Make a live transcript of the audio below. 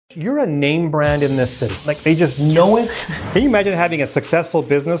You're a name brand in this city. Like, they just know it. Can you imagine having a successful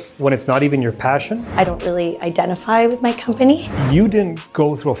business when it's not even your passion? I don't really identify with my company. You didn't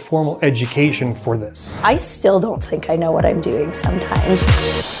go through a formal education for this. I still don't think I know what I'm doing sometimes.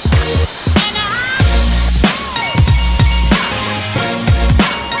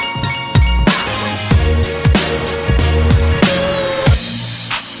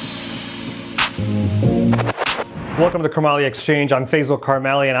 Welcome to the Karmali Exchange. I'm Faisal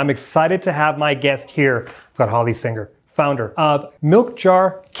Karmali, and I'm excited to have my guest here. I've got Holly Singer, founder of Milk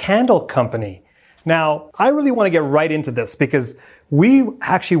Jar Candle Company. Now, I really want to get right into this because we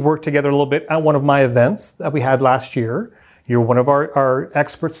actually worked together a little bit at one of my events that we had last year. You're one of our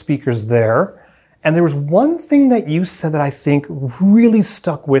expert speakers there. And there was one thing that you said that I think really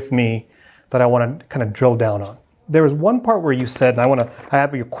stuck with me that I want to kind of drill down on. There was one part where you said, and I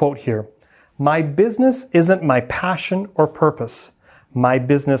have your quote here, "My business isn't my passion or purpose. My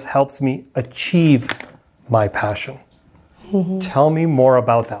business helps me achieve my passion." Mm-hmm. Tell me more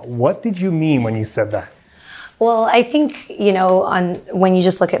about that. What did you mean when you said that? Well, I think, when you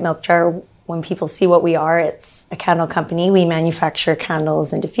just look at Milk Jar, when people see what we are, it's a candle company. We manufacture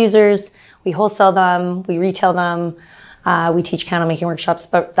candles and diffusers. We wholesale them. We retail them. We teach candle making workshops,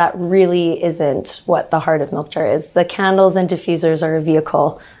 but that really isn't what the heart of Milk Jar is. The candles and diffusers are a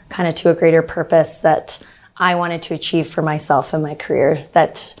vehicle kind of to a greater purpose that I wanted to achieve for myself and my career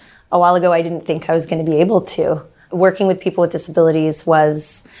that a while ago I didn't think I was going to be able to. Working with people with disabilities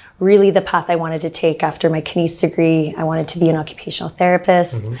was really the path I wanted to take after my Kines degree. I wanted to be an occupational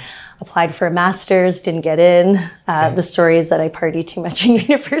therapist. Mm-hmm. Applied for a master's, didn't get in. The story is that I partied too much in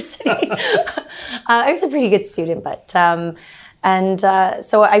university. I was a pretty good student, but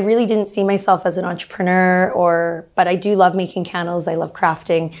so I really didn't see myself as an entrepreneur but I do love making candles. I love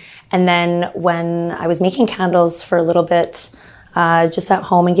crafting. And then when I was making candles for a little bit, just at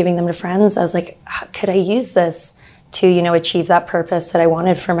home and giving them to friends, I was like, could I use this to, achieve that purpose that I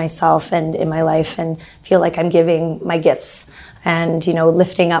wanted for myself and in my life and feel like I'm giving my gifts and,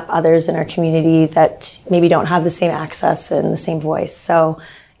 lifting up others in our community that maybe don't have the same access and the same voice. So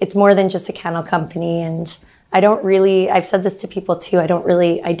it's more than just a candle company. And I've said this to people too, I don't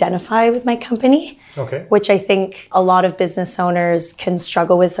really identify with my company, which I think a lot of business owners can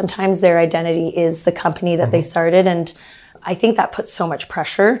struggle with. Sometimes their identity is the company that they started. And I think that puts so much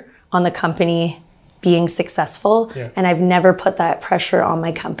pressure on the company being successful. Yeah. And I've never put that pressure on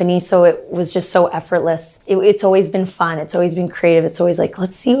my company. So it was just so effortless. It's always been fun. It's always been creative. It's always like,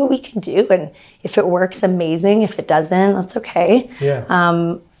 let's see what we can do. And if it works, amazing. If it doesn't, that's okay. Yeah.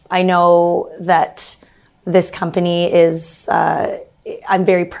 I know that this company is, I'm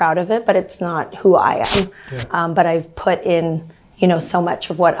very proud of it, but it's not who I am. Yeah. But I've put in, so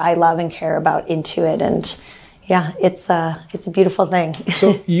much of what I love and care about into it. And yeah, it's a beautiful thing.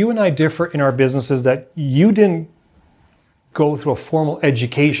 So you and I differ in our businesses that you didn't go through a formal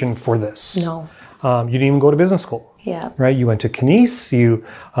education for this. No. You didn't even go to business school. Yeah. Right? You went to Kines. You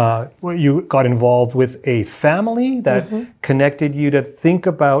got involved with a family that connected you to think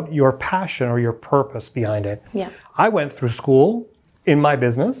about your passion or your purpose behind it. Yeah. I went through school in my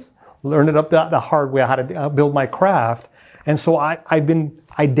business, learned it up the hard way, how to build my craft. And so I've been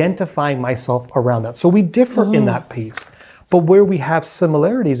identifying myself around that. So we differ in that piece. But where we have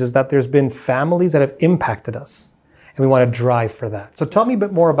similarities is that there's been families that have impacted us. And we want to drive for that. So tell me a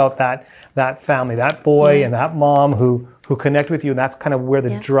bit more about that family, that boy and that mom who connect with you. And that's kind of where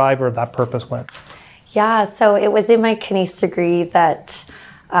the driver of that purpose went. Yeah, so it was in my Kines degree that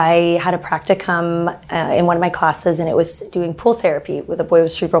I had a practicum in one of my classes, and it was doing pool therapy with a boy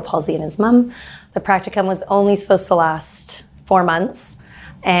with cerebral palsy and his mom. The practicum was only supposed to last 4 months,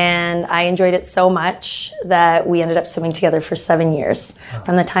 and I enjoyed it so much that we ended up swimming together for 7 years,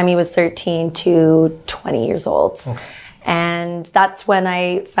 from the time he was 13 to 20 years old. Okay. And that's when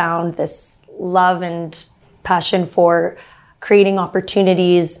I found this love and passion for creating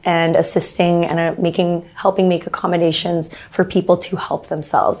opportunities and assisting and helping make accommodations for people to help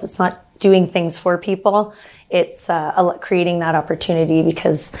themselves. It's not doing things for people. It's creating that opportunity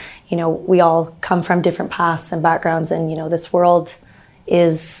because, we all come from different paths and backgrounds, and, this world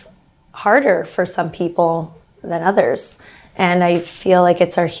is harder for some people than others. And I feel like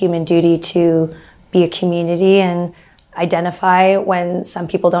it's our human duty to be a community and identify when some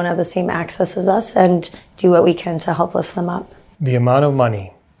people don't have the same access as us and do what we can to help lift them up. The amount of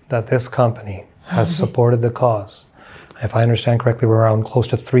money that this company has supported the cause, if I understand correctly, we're around close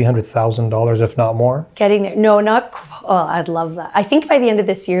to $300,000, if not more. Getting there. No, I'd love that. I think by the end of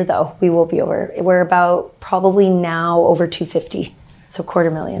this year, though, we will be over. We're about probably now over 250. So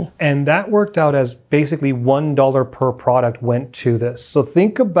 $250,000. And that worked out as basically $1 per product went to this. So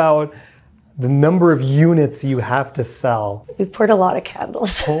think about the number of units you have to sell. We poured a lot of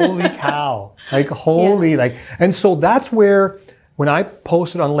candles. Holy cow. And so that's where, when I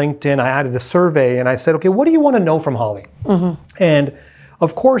posted on LinkedIn, I added a survey and I said, okay, what do you want to know from Holly? And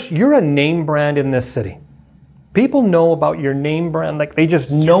of course, you're a name brand in this city. People know about your name brand, like they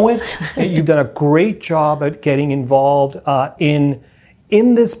just know it. You've done a great job at getting involved in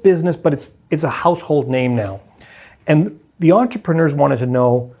this business, but it's a household name now. And the entrepreneurs wanted to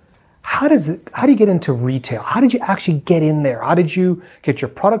know, how do you get into retail? How did you actually get in there? How did you get your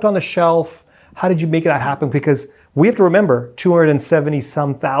product on the shelf? How did you make that happen? Because we have to remember,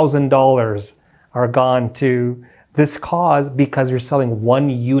 $270-some thousand are gone to this cause because you're selling one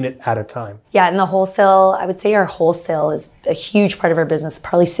unit at a time. Yeah, and the wholesale, I would say our wholesale is a huge part of our business,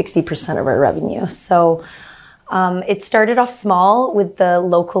 probably 60% of our revenue. So it started off small with the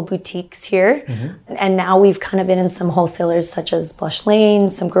local boutiques here. And now we've kind of been in some wholesalers such as Blush Lane,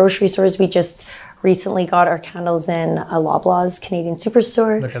 some grocery stores. We just recently got our candles in a Loblaws Canadian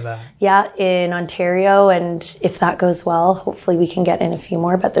Superstore. Look at that. Yeah, in Ontario. And if that goes well, hopefully we can get in a few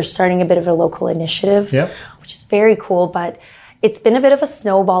more. But they're starting a bit of a local initiative, which is very cool. But it's been a bit of a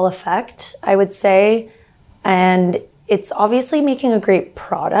snowball effect, I would say. And it's obviously making a great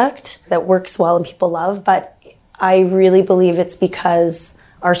product that works well and people love. But I really believe it's because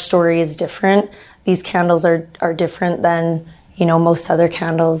our story is different. These candles are different than, most other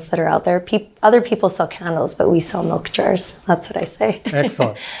candles that are out there. Other people sell candles, but we sell milk jars. That's what I say.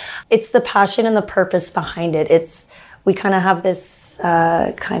 Excellent. It's the passion and the purpose behind it. We kind of have this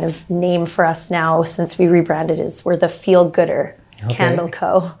kind of name for us now since we rebranded is we're the Feel Gooder Candle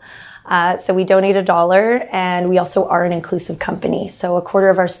Co. So we donate $1 and we also are an inclusive company. So a quarter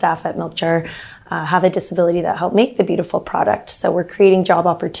of our staff at Milk Jar have a disability that help make the beautiful product. So we're creating job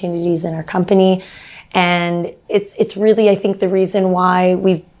opportunities in our company. And it's really, I think, the reason why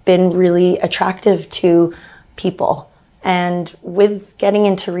we've been really attractive to people. And with getting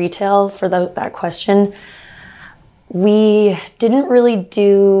into retail, for that question, we didn't really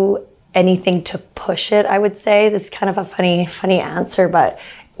do anything to push it, I would say. This is kind of a funny answer, but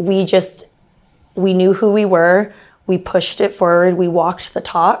we knew who we were. We pushed it forward. We walked the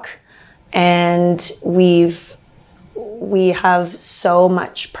talk. And we have so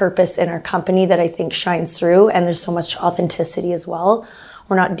much purpose in our company that I think shines through, and there's so much authenticity as well.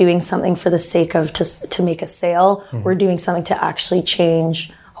 We're not doing something for the sake of to make a sale. We're doing something to actually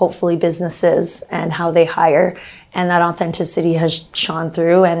change, hopefully, businesses and how they hire. And that authenticity has shone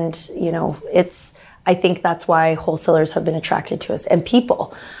through, and I think that's why wholesalers have been attracted to us, and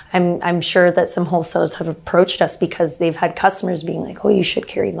people. I'm sure that some wholesalers have approached us because they've had customers being like, "Oh, you should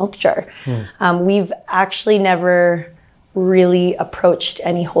carry Milk Jar." We've actually never really approached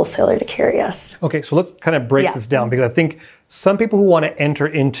any wholesaler to carry us. Okay, so let's kind of break this down, because I think some people who want to enter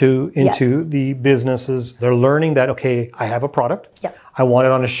into the businesses, they're learning that, okay, I have a product. I want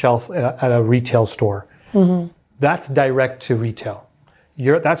it on a shelf at a retail store. That's direct to retail.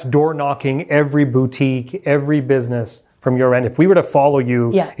 That's door knocking every boutique, every business from your end. If we were to follow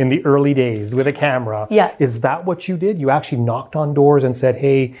you in the early days with a camera, is that what you did? You actually knocked on doors and said,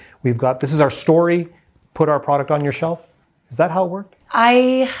 hey, this is our story, put our product on your shelf? Is that how it worked?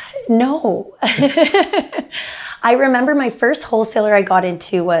 No. I remember my first wholesaler I got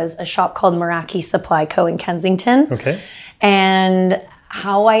into was a shop called Meraki Supply Co. in Kensington. Okay. And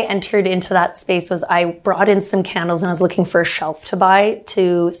how I entered into that space was I brought in some candles and I was looking for a shelf to buy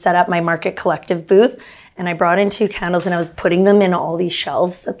to set up my Market Collective booth. And I brought in 2 candles and I was putting them in all these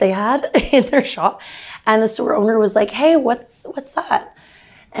shelves that they had in their shop. And the store owner was like, hey, what's that?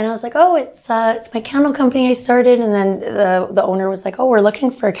 And I was like, oh, it's my candle company I started. And then the owner was like, oh, we're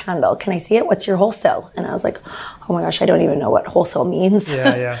looking for a candle. Can I see it? What's your wholesale? And I was like, oh my gosh, I don't even know what wholesale means.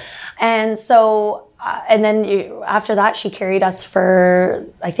 Yeah. And so, and then after that, she carried us for,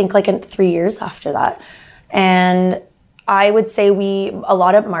 I think, 3 years after that. And I would say a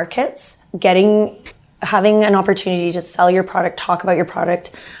lot of markets, having an opportunity to sell your product, talk about your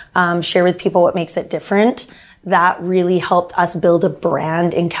product, share with people what makes it different, that really helped us build a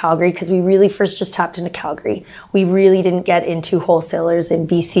brand in Calgary, because we really first just tapped into Calgary. We really didn't get into wholesalers in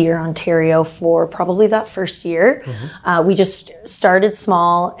BC or Ontario for probably that first year. We just started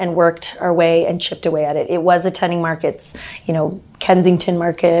small and worked our way and chipped away at it. It was attending markets, Kensington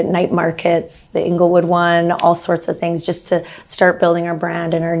Market, night markets, the Inglewood one, all sorts of things, just to start building our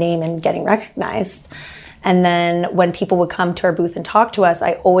brand and our name and getting recognized. And then when people would come to our booth and talk to us,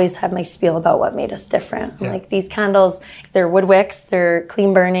 I always had my spiel about what made us different. I'm like, these candles, they're wood wicks, they're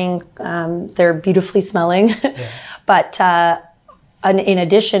clean burning, they're beautifully smelling. But in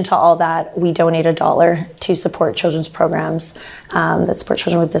addition to all that, we donate $1 to support children's programs that support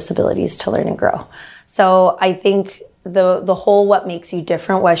children with disabilities to learn and grow. So I think the whole what makes you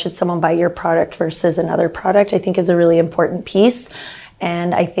different, why should someone buy your product versus another product, I think is a really important piece.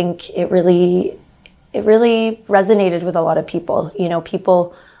 And I think it really resonated with a lot of people. You know,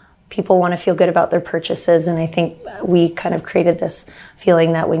 people want to feel good about their purchases, and I think we kind of created this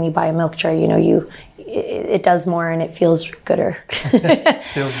feeling that when you buy a milk jar, you know, it does more and it feels gooder.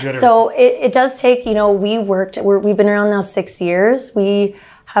 Feels gooder. So it does take, you know, we've been around now 6 years. We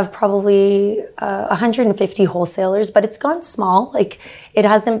have probably 150 wholesalers, but it's gone small. Like it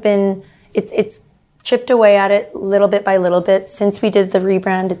hasn't been, it's chipped away at it little bit by little bit. Since we did the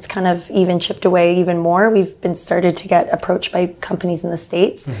rebrand, it's kind of even chipped away even more. We've been started to get approached by companies in the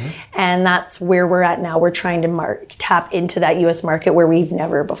States. And that's where we're at now. We're trying to tap into that US market where we've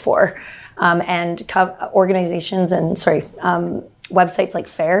never before. Organizations and websites like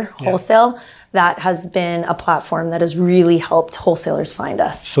Fair Wholesale, that has been a platform that has really helped wholesalers find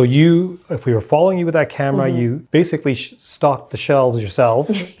us. So if we were following you with that camera, you basically stocked the shelves yourself,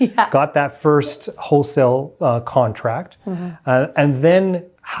 got that first wholesale contract, and then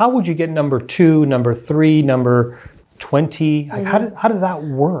how would you get number 2, number 3, number 20? Like how did that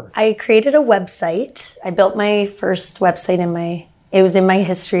work? I created a website. I built my first website it was in my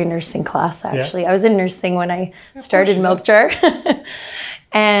history nursing class, actually. I was in nursing when I started Milk Jar.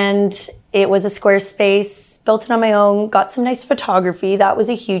 And it was a Squarespace, built it on my own, got some nice photography. That was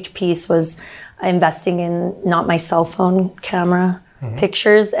a huge piece, was investing in not my cell phone camera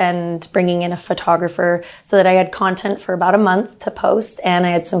pictures and bringing in a photographer so that I had content for about a month to post. And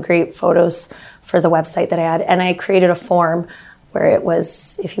I had some great photos for the website that I had. And I created a form where it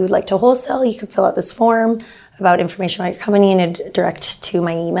was, if you would like to wholesale, you can fill out this form about information about your company and it'd direct to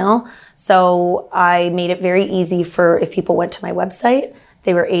my email. So I made it very easy for if people went to my website,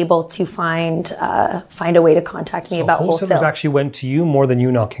 they were able to find a way to contact me about wholesale. Wholesalers actually went to you more than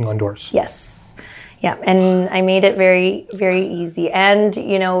you knocking on doors. Yes. Yeah. And I made it very, very easy. And,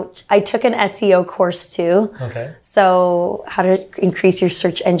 you know, I took an SEO course too. Okay. So how to increase your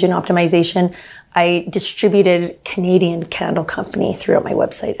search engine optimization. I distributed Canadian Candle Company throughout my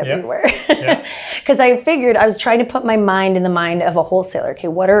website everywhere. Because I figured I was trying to put my mind in the mind of a wholesaler. Okay,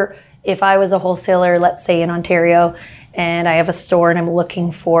 if I was a wholesaler, let's say in Ontario, and I have a store and I'm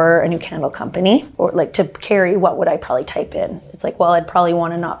looking for a new candle company or like to carry, what would I probably type in? It's like, well, I'd probably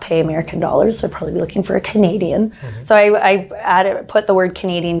want to not pay American dollars. So I'd probably be looking for a Canadian. So I put the word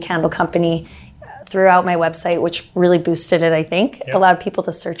Canadian Candle Company throughout my website, which really boosted it, I think, allowed people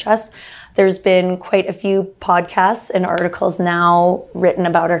to search us. There's been quite a few podcasts and articles now written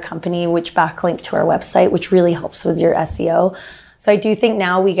about our company, which backlink to our website, which really helps with your SEO. So I do think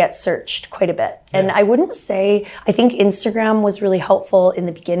now we get searched quite a bit. And I wouldn't say, I think Instagram was really helpful in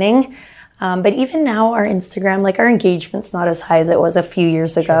the beginning. But even now our Instagram, like our engagement's not as high as it was a few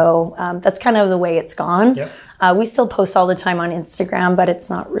years ago. That's kind of the way it's gone. We still post all the time on Instagram, but it's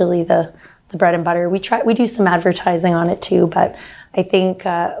not really the bread and butter. We do some advertising on it too, but I think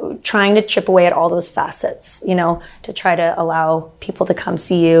trying to chip away at all those facets, you know, to try to allow people to come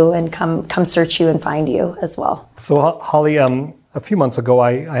see you and come search you and find you as well. So Holly, a few months ago,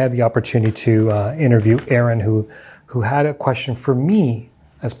 I had the opportunity to interview Aaron, who had a question for me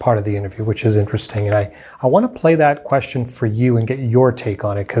as part of the interview, which is interesting. And I want to play that question for you and get your take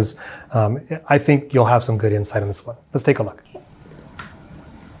on it, because I think you'll have some good insight on this one. Let's take a look.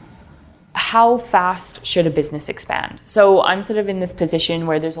 How fast should a business expand? So I'm sort of in this position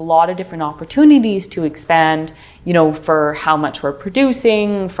where there's a lot of different opportunities to expand, you know, for how much we're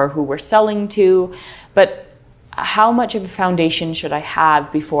producing, for who we're selling to, but how much of a foundation should I have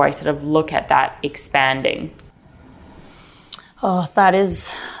before I sort of look at that expanding? Oh, that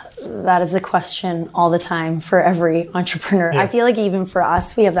is a question all the time for every entrepreneur. I feel like even for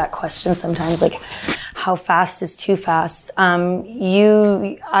us, we have that question sometimes, like, how fast is too fast?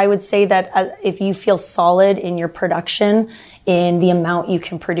 I would say that if you feel solid in your production, in the amount you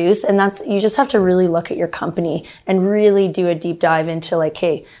can produce, and you just have to really look at your company and really do a deep dive into like,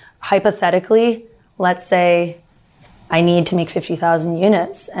 hey, hypothetically, let's say I need to make 50,000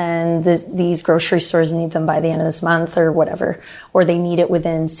 units and these grocery stores need them by the end of this month or whatever, or they need it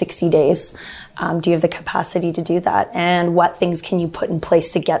within 60 days. Do you have the capacity to do that? And what things can you put in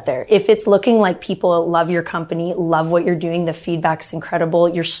place to get there? If it's looking like people love your company, love what you're doing, the feedback's incredible,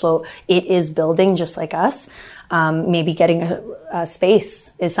 you're slow, it is building just like us. Maybe getting a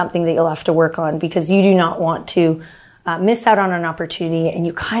space is something that you'll have to work on, because you do not want to miss out on an opportunity, and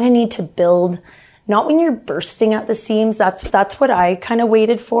you kind of need to build. Not when you're bursting at the seams. That's what I kind of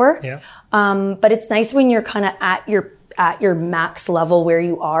waited for. But it's nice when you're kind of at at your max level where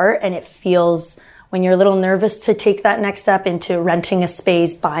you are, and it feels, when you're a little nervous to take that next step into renting a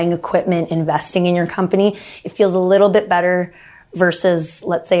space, buying equipment, investing in your company, it feels a little bit better versus,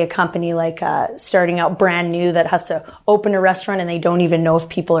 let's say, a company like starting out brand new that has to open a restaurant and they don't even know if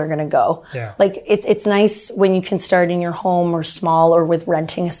people are going to go. Yeah. Like it's nice when you can start in your home or small or with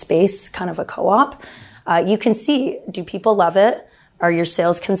renting a space, kind of a co-op. You can see, do people love it? Are your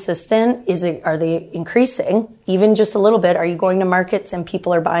sales consistent? Are they increasing? Even just a little bit. Are you going to markets and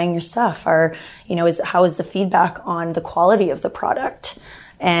people are buying your stuff? How is the feedback on the quality of the product?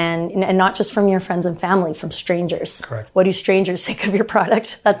 And not just from your friends and family, from strangers. Correct. What do strangers think of your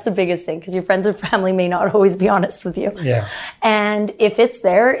product? That's the biggest thing, because your friends and family may not always be honest with you. Yeah. And if it's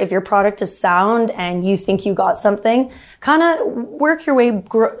there, if your product is sound and you think you got something, kind of work your way,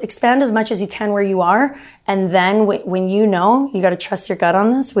 expand as much as you can where you are. And then when you know, you got to trust your gut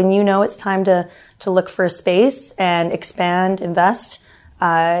on this, when you know it's time to look for a space and expand, invest,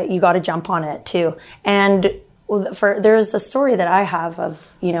 you got to jump on it too. And there's a story that I have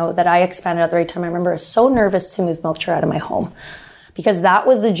of, that I expanded at the right time. I remember I was so nervous to move Milkjar out of my home, because that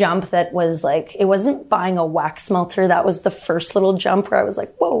was the jump that was like, it wasn't buying a wax melter. That was the first little jump where I was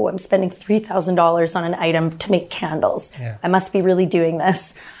like, whoa, I'm spending $3,000 on an item to make candles. Yeah. I must be really doing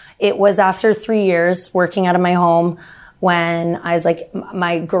this. It was after 3 years working out of my home when I was like,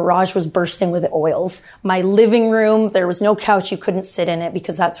 my garage was bursting with oils. My living room, there was no couch. You couldn't sit in it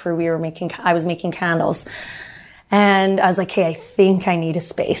because that's where I was making candles. And I was like, hey, I think I need a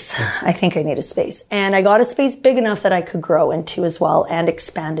space. And I got a space big enough that I could grow into as well and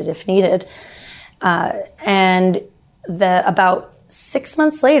expand it if needed. And about 6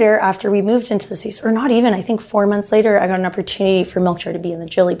 months later, after we moved into the space, or not even, I think 4 months later, I got an opportunity for Milkjar to be in the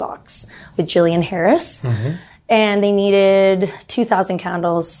Jilly box with Jillian Harris. Mm-hmm. And they needed 2,000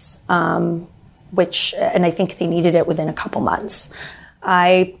 candles, and I think they needed it within a couple months.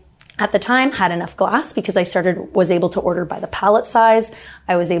 At the time, had enough glass because I was able to order by the pallet size.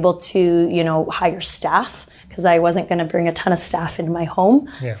 I was able to, hire staff because I wasn't going to bring a ton of staff into my home.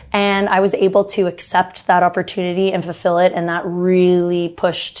 Yeah. And I was able to accept that opportunity and fulfill it. And that really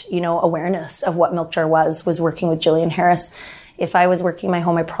pushed, awareness of what Milkjar was working with Jillian Harris. If I was working in my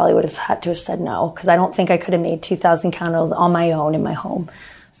home, I probably would have had to have said no, because I don't think I could have made 2,000 candles on my own in my home.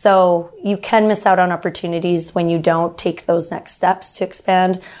 So you can miss out on opportunities when you don't take those next steps to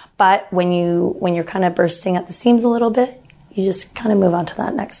expand. But when you're kind of bursting at the seams a little bit, you just kind of move on to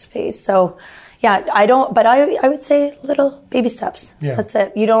that next phase. So yeah, I would say little baby steps. Yeah. That's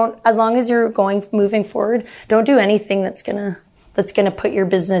it. As long as you're moving forward, don't do anything that's going to put your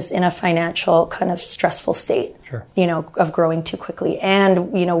business in a financial kind of stressful state. Sure. Of growing too quickly.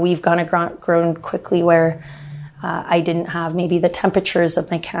 And, we've grown quickly where I didn't have maybe the temperatures of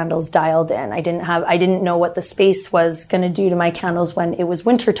my candles dialed in. I didn't know what the space was going to do to my candles when it was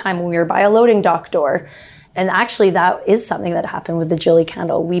wintertime when we were by a loading dock door. And actually that is something that happened with the Jilly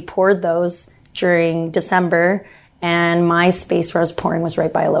candle. We poured those during December, and my space where I was pouring was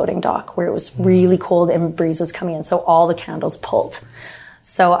right by a loading dock where it was really cold and breeze was coming in. So all the candles pulled.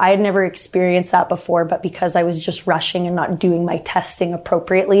 So I had never experienced that before, but because I was just rushing and not doing my testing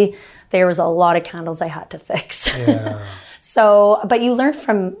appropriately, there was a lot of candles I had to fix. Yeah. But you learn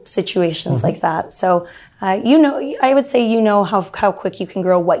from situations like that. So, I would say how quick you can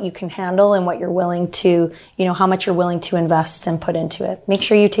grow, what you can handle, and what you're willing to, how much you're willing to invest and put into it. Make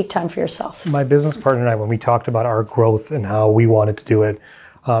sure you take time for yourself. My business partner and I, when we talked about our growth and how we wanted to do it,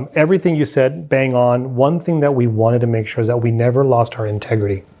 everything you said, bang on. One thing that we wanted to make sure is that we never lost our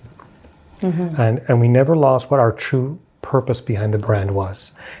integrity. Mm-hmm. And we never lost what our true purpose behind the brand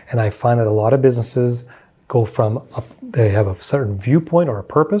was. And I find that a lot of businesses go they have a certain viewpoint or a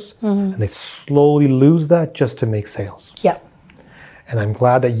purpose, and they slowly lose that just to make sales. Yeah. And I'm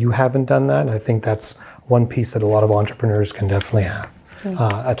glad that you haven't done that. And I think that's one piece that a lot of entrepreneurs can definitely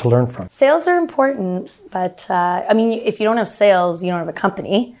have to learn from. Sales are important, but if you don't have sales, you don't have a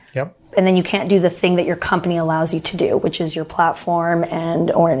company. Yep. And then you can't do the thing that your company allows you to do, which is your platform and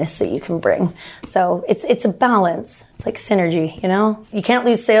awareness that you can bring. So it's a balance. It's like synergy, You can't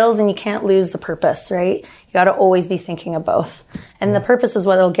lose sales and you can't lose the purpose, right? You got to always be thinking of both. And the purpose is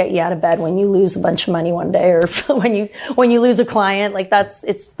what'll get you out of bed when you lose a bunch of money one day, or when you lose a client. Like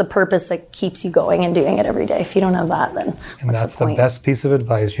it's the purpose that keeps you going and doing it every day. If you don't have that, then and what's that's the point? The best piece of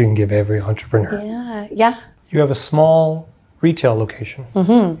advice you can give every entrepreneur. Yeah. You have a small retail location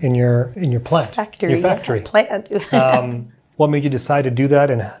in your plant. Factory. Your factory. Plant. What made you decide to do that,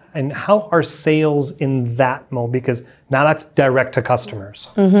 and how are sales in that mode? Because now that's direct to customers.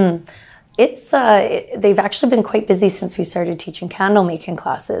 They've actually been quite busy since we started teaching candle making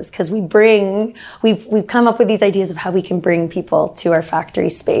classes, because we've come up with these ideas of how we can bring people to our factory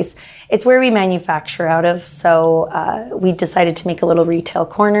space. It's where we manufacture out of, so we decided to make a little retail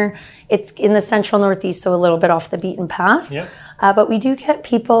corner. It's in the central Northeast, so a little bit off the beaten path. Yeah. But we do get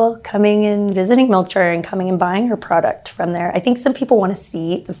people coming and visiting Milk Jar and coming and buying our product from there. I think some people want to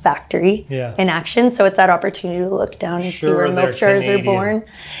see the factory in action, so it's that opportunity to look down and see where Milk Jars are born.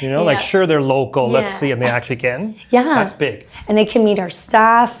 You know, like sure they're local, let's see, and they actually can. Yeah. That's big. And they can meet our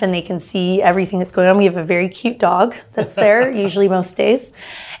staff and they can see everything that's going on. We have a very cute dog that's there, usually most days.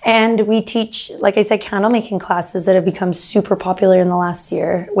 And we teach, like I said, candle making classes that have become super popular in the last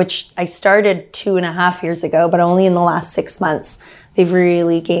year, which I started 2.5 years ago, but only in the last 6 months. They've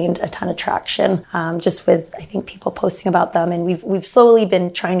really gained a ton of traction, just with, I think, people posting about them. And we've slowly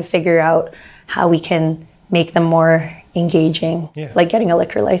been trying to figure out how we can make them more engaging, like getting a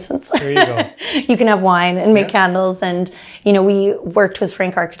liquor license. There you go. You can have wine and make candles. And, you know, we worked with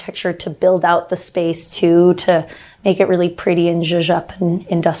Frank Architecture to build out the space too, to make it really pretty and zhuzh up an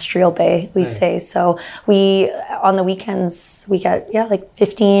industrial bay, we say. So on the weekends, we get, like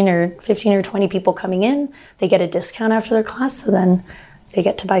 15 or 20 people coming in. They get a discount after their class. So then they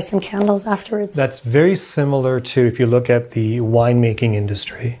get to buy some candles afterwards. That's very similar to, if you look at the winemaking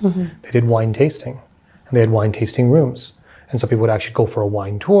industry, they did wine tasting. And they had wine tasting rooms. And so people would actually go for a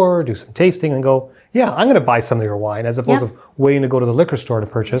wine tour, do some tasting, and go, I'm going to buy some of your wine. As opposed to waiting to go to the liquor store to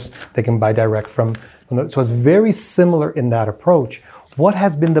purchase, they can buy direct from the, so it's very similar in that approach. What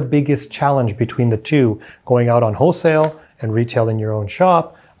has been the biggest challenge between the two, going out on wholesale and retail in your own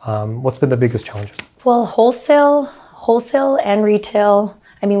shop? What's been the biggest challenges? Well, wholesale and retail.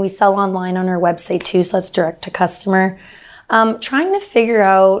 I mean, we sell online on our website too, so that's direct to customer. Trying to figure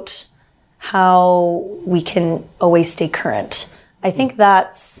out how we can always stay current. I think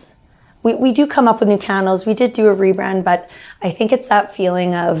that's, we do come up with new candles. We did do a rebrand, but I think it's that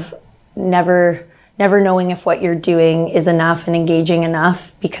feeling of never knowing if what you're doing is enough and engaging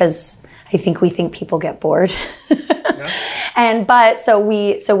enough, because I think we think people get bored. So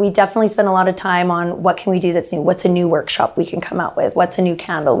we definitely spend a lot of time on what can we do that's new? What's a new workshop we can come out with? What's a new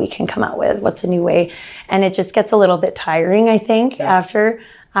candle we can come out with? What's a new way? And it just gets a little bit tiring, I think, after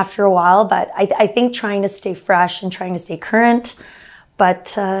a while. But I think trying to stay fresh and trying to stay current.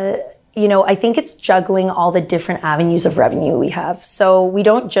 But, I think it's juggling all the different avenues of revenue we have. So we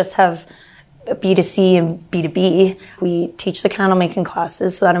don't just have B2C and B2B. We teach the candle making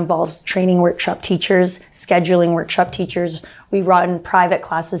classes, so that involves training workshop teachers, scheduling workshop teachers. We run private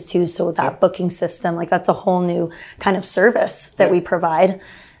classes too, so that booking system, like that's a whole new kind of service that we provide.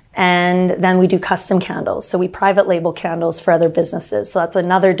 And then we do custom candles. So we private label candles for other businesses. So that's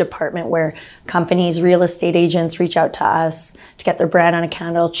another department where companies, real estate agents reach out to us to get their brand on a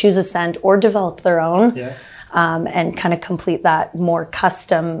candle, choose a scent, or develop their own. And kind of complete that more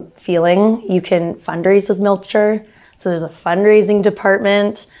custom feeling. You can fundraise with Milk Jar. So there's a fundraising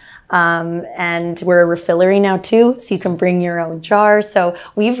department. And we're a refillery now too, so you can bring your own jar. So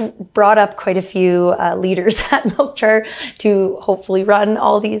we've brought up quite a few leaders at Milk Jar to hopefully run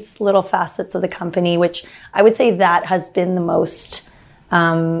all these little facets of the company, which I would say that has been the most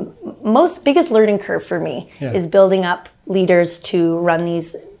biggest learning curve for me, is building up leaders to run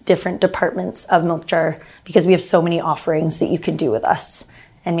these different departments of Milk Jar, because we have so many offerings that you can do with us,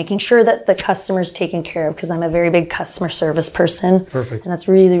 and making sure that the customer's taken care of, because I'm a very big customer service person. Perfect. And that's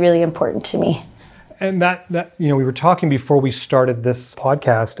really, really important to me. And that we were talking before we started this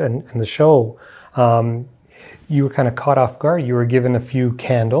podcast and the show, you were kind of caught off guard. You were given a few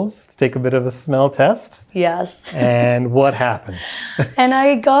candles to take a bit of a smell test. Yes. And what happened? And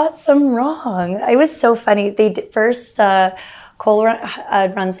I got some wrong. It was so funny. Cole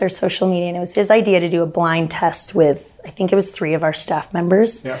runs their social media, and it was his idea to do a blind test with, I think it was 3 of our staff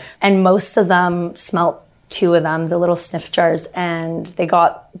members. And most of them smelt 2 of them, the little sniff jars, and they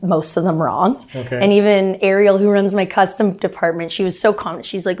got most of them wrong. And even Ariel, who runs my custom department, she was so confident.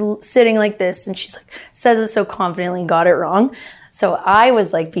 She's like sitting like this, and she's like, says it so confidently, got it wrong. So I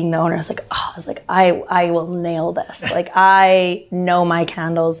was like, being the owner, I will nail this. Like, I know my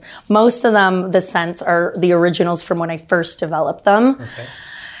candles. Most of them, the scents are the originals from when I first developed them.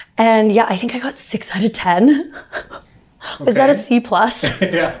 And I think I got 6 out of 10. Was that a C+?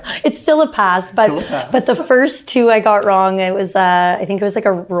 It's still a pass, but the first 2 I got wrong. It was, I think it was like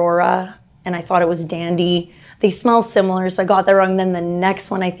Aurora, and I thought it was Dandy. they smell similar, so I got that wrong. Then the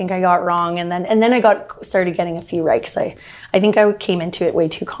next one I think I got wrong, and then I started getting a few right because I think I came into it way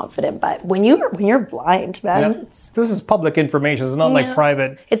too confident. But when you're blind, man, This is public information. It's not like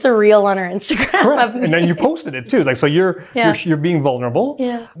private. it's a reel on our Instagram of me. And then you posted it too. Like, so you're being vulnerable.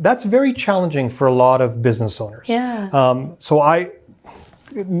 Yeah. That's very challenging for a lot of business owners. Yeah. So I'm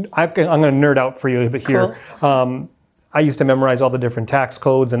going to nerd out for you a bit here. Cool. I used to memorize all the different tax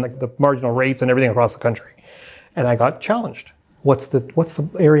codes and the marginal rates and everything across the country. And I got challenged. What's the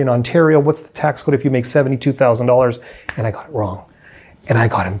area in Ontario? What's the tax code if you make $72,000? And I got it wrong. And I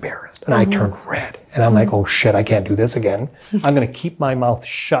got embarrassed. And I turned red. And I'm like, oh shit, I can't do this again. I'm going to keep my mouth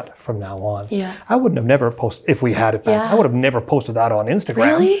shut from now on. Yeah. I wouldn't have never posted, if we had it back, I would have never posted that on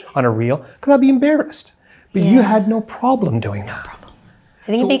Instagram, Really? on a reel, because I'd be embarrassed. But you had no problem doing that. I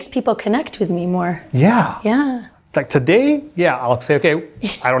think it makes people connect with me more. Yeah. Yeah. Like today, I'll say, okay,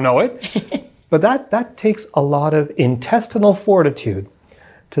 I don't know it. But that takes a lot of intestinal fortitude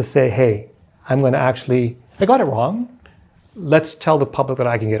to say, hey, I'm going to I got it wrong. Let's tell the public that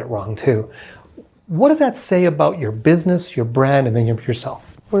I can get it wrong too. What does that say about your business, your brand, and then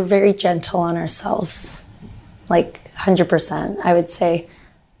yourself? We're very gentle on ourselves, like 100%. I would say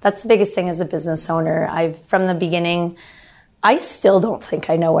that's the biggest thing as a business owner. From the beginning, I still don't think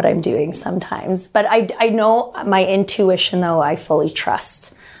I know what I'm doing sometimes, but I know my intuition, though, I fully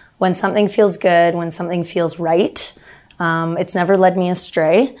trust. When something feels good, when something feels right, it's never led me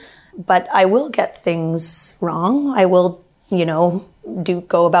astray, but I will get things wrong. I will,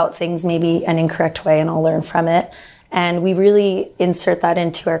 go about things maybe an incorrect way, and I'll learn from it. And we really insert that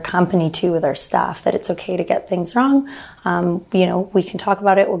into our company too with our staff, that it's okay to get things wrong. We can talk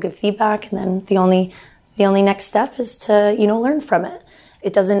about it, we'll give feedback, and then the only next step is to, learn from it.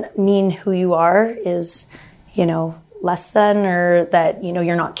 It doesn't mean who you are is, less than, or that,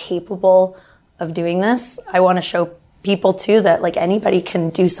 you're not capable of doing this. I want to show people too that like anybody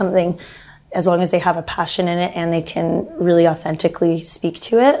can do something as long as they have a passion in it and they can really authentically speak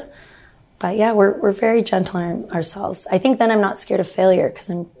to it. But yeah, we're very gentle on ourselves. I think then I'm not scared of failure because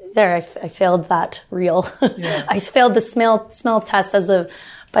I'm there. I failed that reel. Yeah. I failed the smell test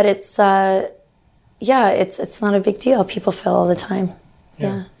but it's, it's not a big deal. People fail all the time.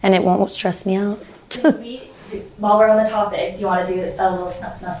 Yeah. And it won't stress me out. While we're on the topic, do you want to do a little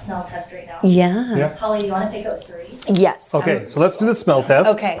smell test right now? Yeah. Holly, do you want to pick out 3? Yes. Okay, so let's do the smell test.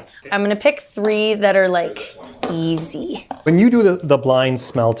 Okay. I'm going to pick 3 that are like easy. When you do the blind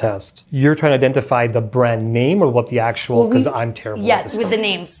smell test, you're trying to identify the brand name or what the actual, because I'm terrible at Yes, this with stuff. the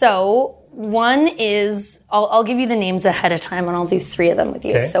names. So one is, I'll give you the names ahead of time and I'll do 3 of them with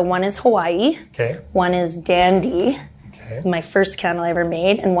you. Okay. So one is Hawaii. Okay. One is Dandy. Okay. My first candle I ever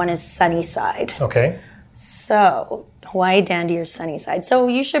made. And one is Sunnyside. Okay. So Hawaii, Dandy, or Sunnyside. So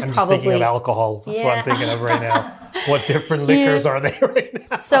you should I'm probably... just thinking of alcohol. That's what I'm thinking of right now. What different liquors are they right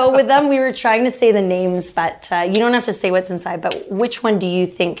now? So with them, we were trying to say the names, but you don't have to say what's inside. But which one do you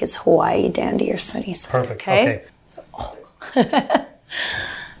think is Hawaii, Dandy, or Sunnyside? Perfect. Okay. Oh.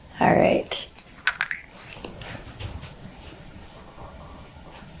 All right.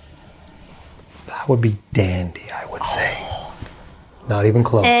 That would be Dandy, I would say. Not even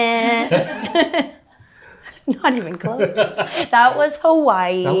close. Not even close. That was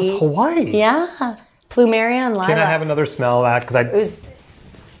Hawaii. That was Hawaii. Yeah. Plumeria and lilac. Can I have another smell of that? It was...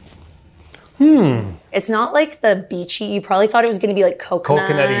 It's not like the beachy. You probably thought it was going to be like coconut.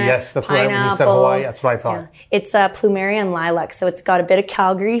 Coconutty, yes. That's what when you said Hawaii, that's what I thought. Yeah. It's plumeria and lilac. So it's got a bit of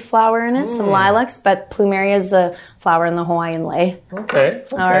Calgary flower in it, some lilacs, but plumeria is the flower in the Hawaiian lei. Okay.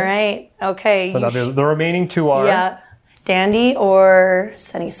 All right. Okay. So now the remaining 2 are? Yeah. Dandy or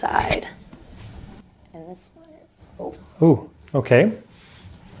Sunnyside. And this one is... Ooh, okay.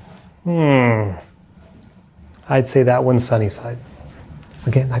 I'd say that one's Sunnyside.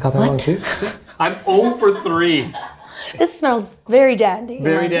 Again, I got that wrong too. I'm 0 for 3. This smells very dandy.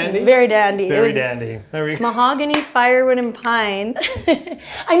 Very dandy? Very dandy. Very dandy. There we go. Mahogany, firewood, and pine.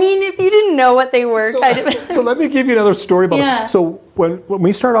 I mean, if you didn't know what they were, So let me give you another story about Yeah. it. So when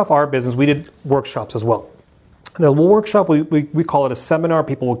we started off our business, we did workshops as well. The workshop, we call it a seminar.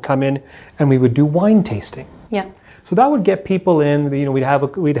 People would come in and we would do wine tasting. Yeah. So that would get people in. We'd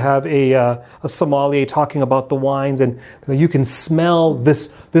have a sommelier talking about the wines, and you can smell this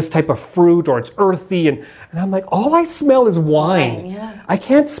type of fruit, or it's earthy, and I'm like, all I smell is wine. Yeah. I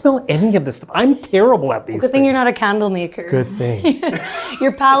can't smell any of this stuff. I'm terrible at these Good thing you're not a candle maker. Good thing.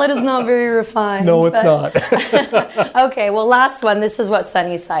 Your palate is not very refined. No, it's not. Okay, well, last one. This is what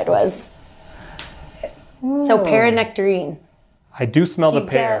Sunnyside was. So pear and nectarine. I do smell the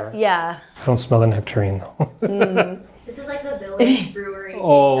pear. Yeah. I don't smell the nectarine though. This is like the Village Brewery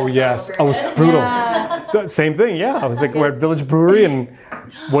Oh yes, I was brutal. So, same thing, yeah. I was like, we're at Village Brewery, and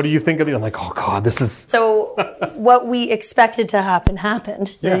what do you think of these? I'm like, oh God, this is. So what we expected to happen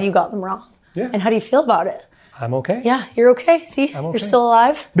happened. Yeah. You got them wrong. Yeah. And how do you feel about it? I'm okay. Yeah, you're okay. See, I'm okay. you're still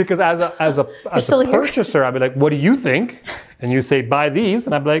alive. Because as a still here. purchaser, I'd be like, what do you think? And you say, buy these,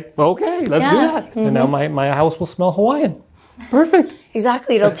 and I'd be like, okay, let's do Yeah. that. And now my house will smell Hawaiian. Perfect.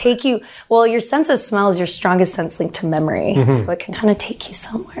 Exactly. It'll take you. Well, your sense of smell is your strongest sense linked to memory, so it can kind of take you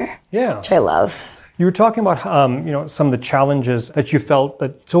somewhere. Yeah. Which I love. You were talking about some of the challenges that you felt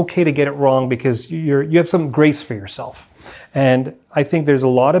that it's okay to get it wrong because you have some grace for yourself. And I think there's a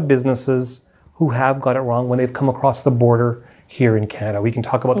lot of businesses who have got it wrong when they've come across the border here in Canada. We can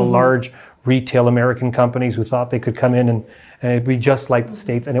talk about the large retail American companies who thought they could come in and it'd be just like the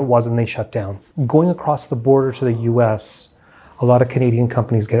States, and it wasn't. They shut down. Going across the border to the US, a lot of Canadian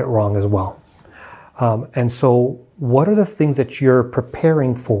companies get it wrong as well. And so what are the things that you're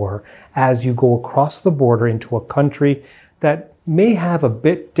preparing for as you go across the border into a country that may have a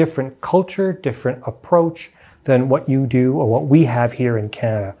bit different culture, different approach than what you do or what we have here in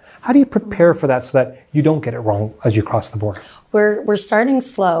Canada? How do you prepare for that so that you don't get it wrong as you cross the border? We're starting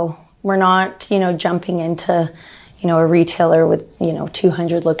slow. We're not, jumping into, a retailer with,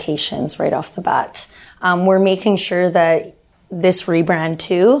 200 locations right off the bat. We're making sure that this rebrand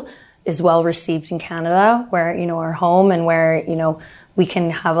too is well received in Canada, where, our home, and where, we can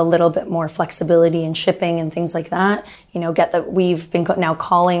have a little bit more flexibility in shipping and things like that. We've been now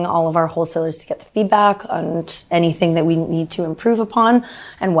calling all of our wholesalers to get the feedback on anything that we need to improve upon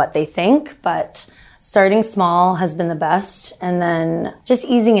and what they think. But starting small has been the best, and then just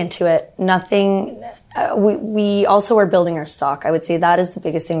easing into it. Nothing. We also are building our stock. I would say that is the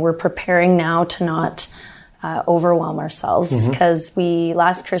biggest thing. We're preparing now to not overwhelm ourselves, because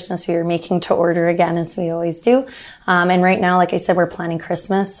last Christmas we were making to order again, as we always do. And right now, like I said, we're planning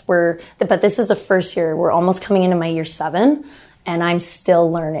Christmas. But this is the first year. We're almost coming into my year 7, and I'm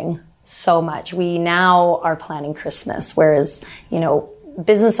still learning so much. We now are planning Christmas, whereas,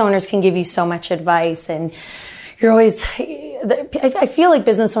 business owners can give you so much advice, and you're always, I feel like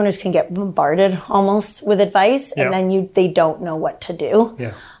business owners can get bombarded almost with advice, and then they don't know what to do.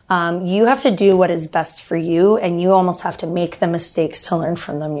 Yeah. You have to do what is best for you, and you almost have to make the mistakes to learn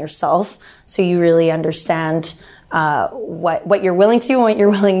from them yourself. So you really understand what you're willing to do and what you're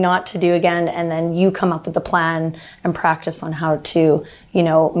willing not to do again, and then you come up with the plan and practice on how to,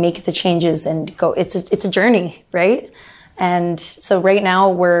 make the changes and go. It's a journey, right? And so right now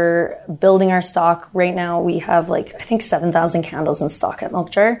we're building our stock. Right now we have I think 7,000 candles in stock at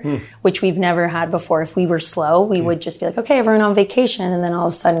Milk Jar, which we've never had before. If we were slow, we would just be like, okay, everyone on vacation. And then all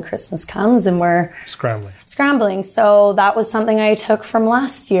of a sudden Christmas comes and we're scrambling. So that was something I took from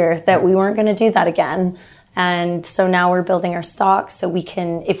last year, that we weren't going to do that again. And so now we're building our stock so we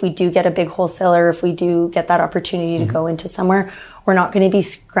can, if we do get a big wholesaler, if we do get that opportunity to go into somewhere, we're not going to be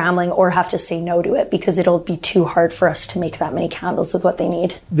scrambling or have to say no to it, because it'll be too hard for us to make that many candles with what they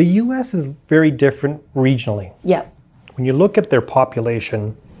need. The US is very different regionally. Yeah. When you look at their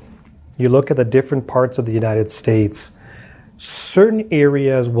population, you look at the different parts of the United States, certain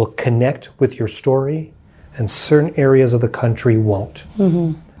areas will connect with your story and certain areas of the country won't.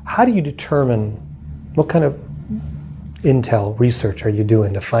 How do you determine, what kind of intel research are you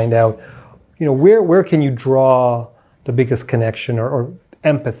doing to find out, where can you draw the biggest connection or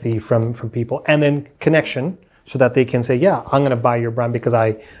empathy from people, and then connection so that they can say, yeah, I'm going to buy your brand because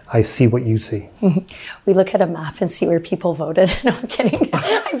I see what you see. We look at a map and see where people voted. No, I'm kidding.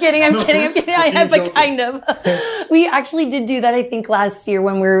 I'm kidding. But kind of. We actually did do that, I think, last year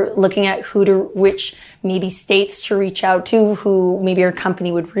when we were looking at which maybe states to reach out to, who maybe our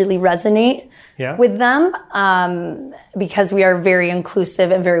company would really resonate with them, because we are very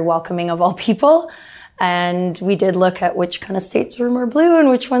inclusive and very welcoming of all people. And we did look at which kind of states were more blue and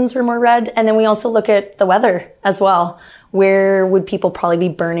which ones were more red. And then we also look at the weather as well. Where would people probably be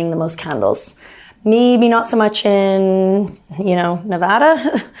burning the most candles? Maybe not so much in,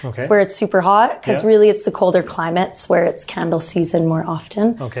 Nevada, where it's super hot, because really it's the colder climates where it's candle season more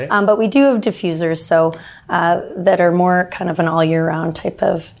often. But we do have diffusers, so that are more kind of an all year round type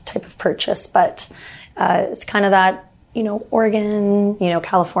of purchase. But it's kind of that, Oregon,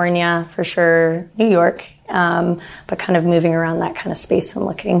 California for sure, New York, but kind of moving around that kind of space and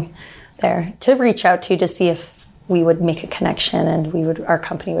looking there to reach out to see if we would make a connection and our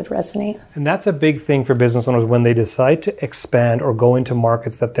company would resonate. And that's a big thing for business owners when they decide to expand or go into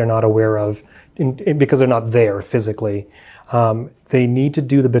markets that they're not aware of because they're not there physically. They need to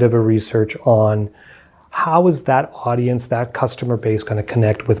do the bit of a research on how is that audience, that customer base going to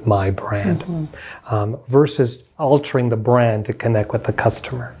connect with my brand versus altering the brand to connect with the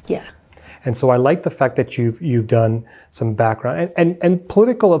customer. Yeah. And so I like the fact that you've done some background and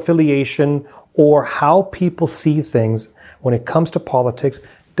political affiliation or how people see things when it comes to politics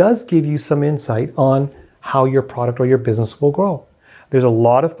does give you some insight on how your product or your business will grow. There's a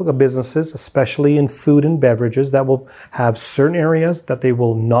lot of businesses, especially in food and beverages, that will have certain areas that they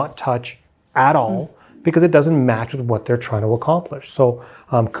will not touch at all because it doesn't match with what they're trying to accomplish. So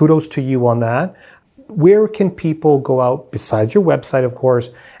kudos to you on that. Where can people go out, besides your website, of course,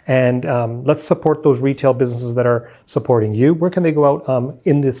 and let's support those retail businesses that are supporting you. Where can they go out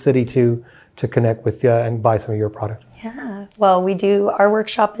in the city to connect with you and buy some of your product? Yeah, well, our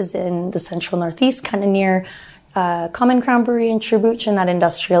workshop is in the central northeast, kind of near Common Crown Brewery in Trubooch in that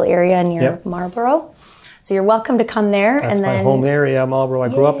industrial area near Marlborough. So you're welcome to come there. That's my home area, Marlborough. I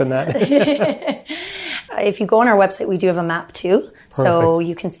grew up in that. If you go on our website, we do have a map too. Perfect. So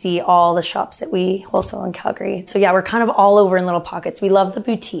you can see all the shops that we wholesale in Calgary. So yeah, we're kind of all over in little pockets. We love the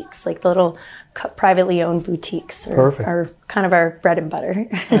boutiques, like the little privately owned boutiques are kind of our bread and butter.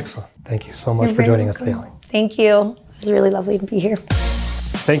 Excellent. Thank you so much for joining us today. Thank you. It was really lovely to be here.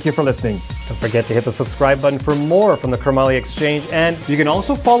 Thank you for listening. Don't forget to hit the subscribe button for more from the Karmali Exchange. And you can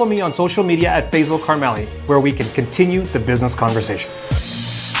also follow me on social media at Faisal Karmali, where we can continue the business conversation.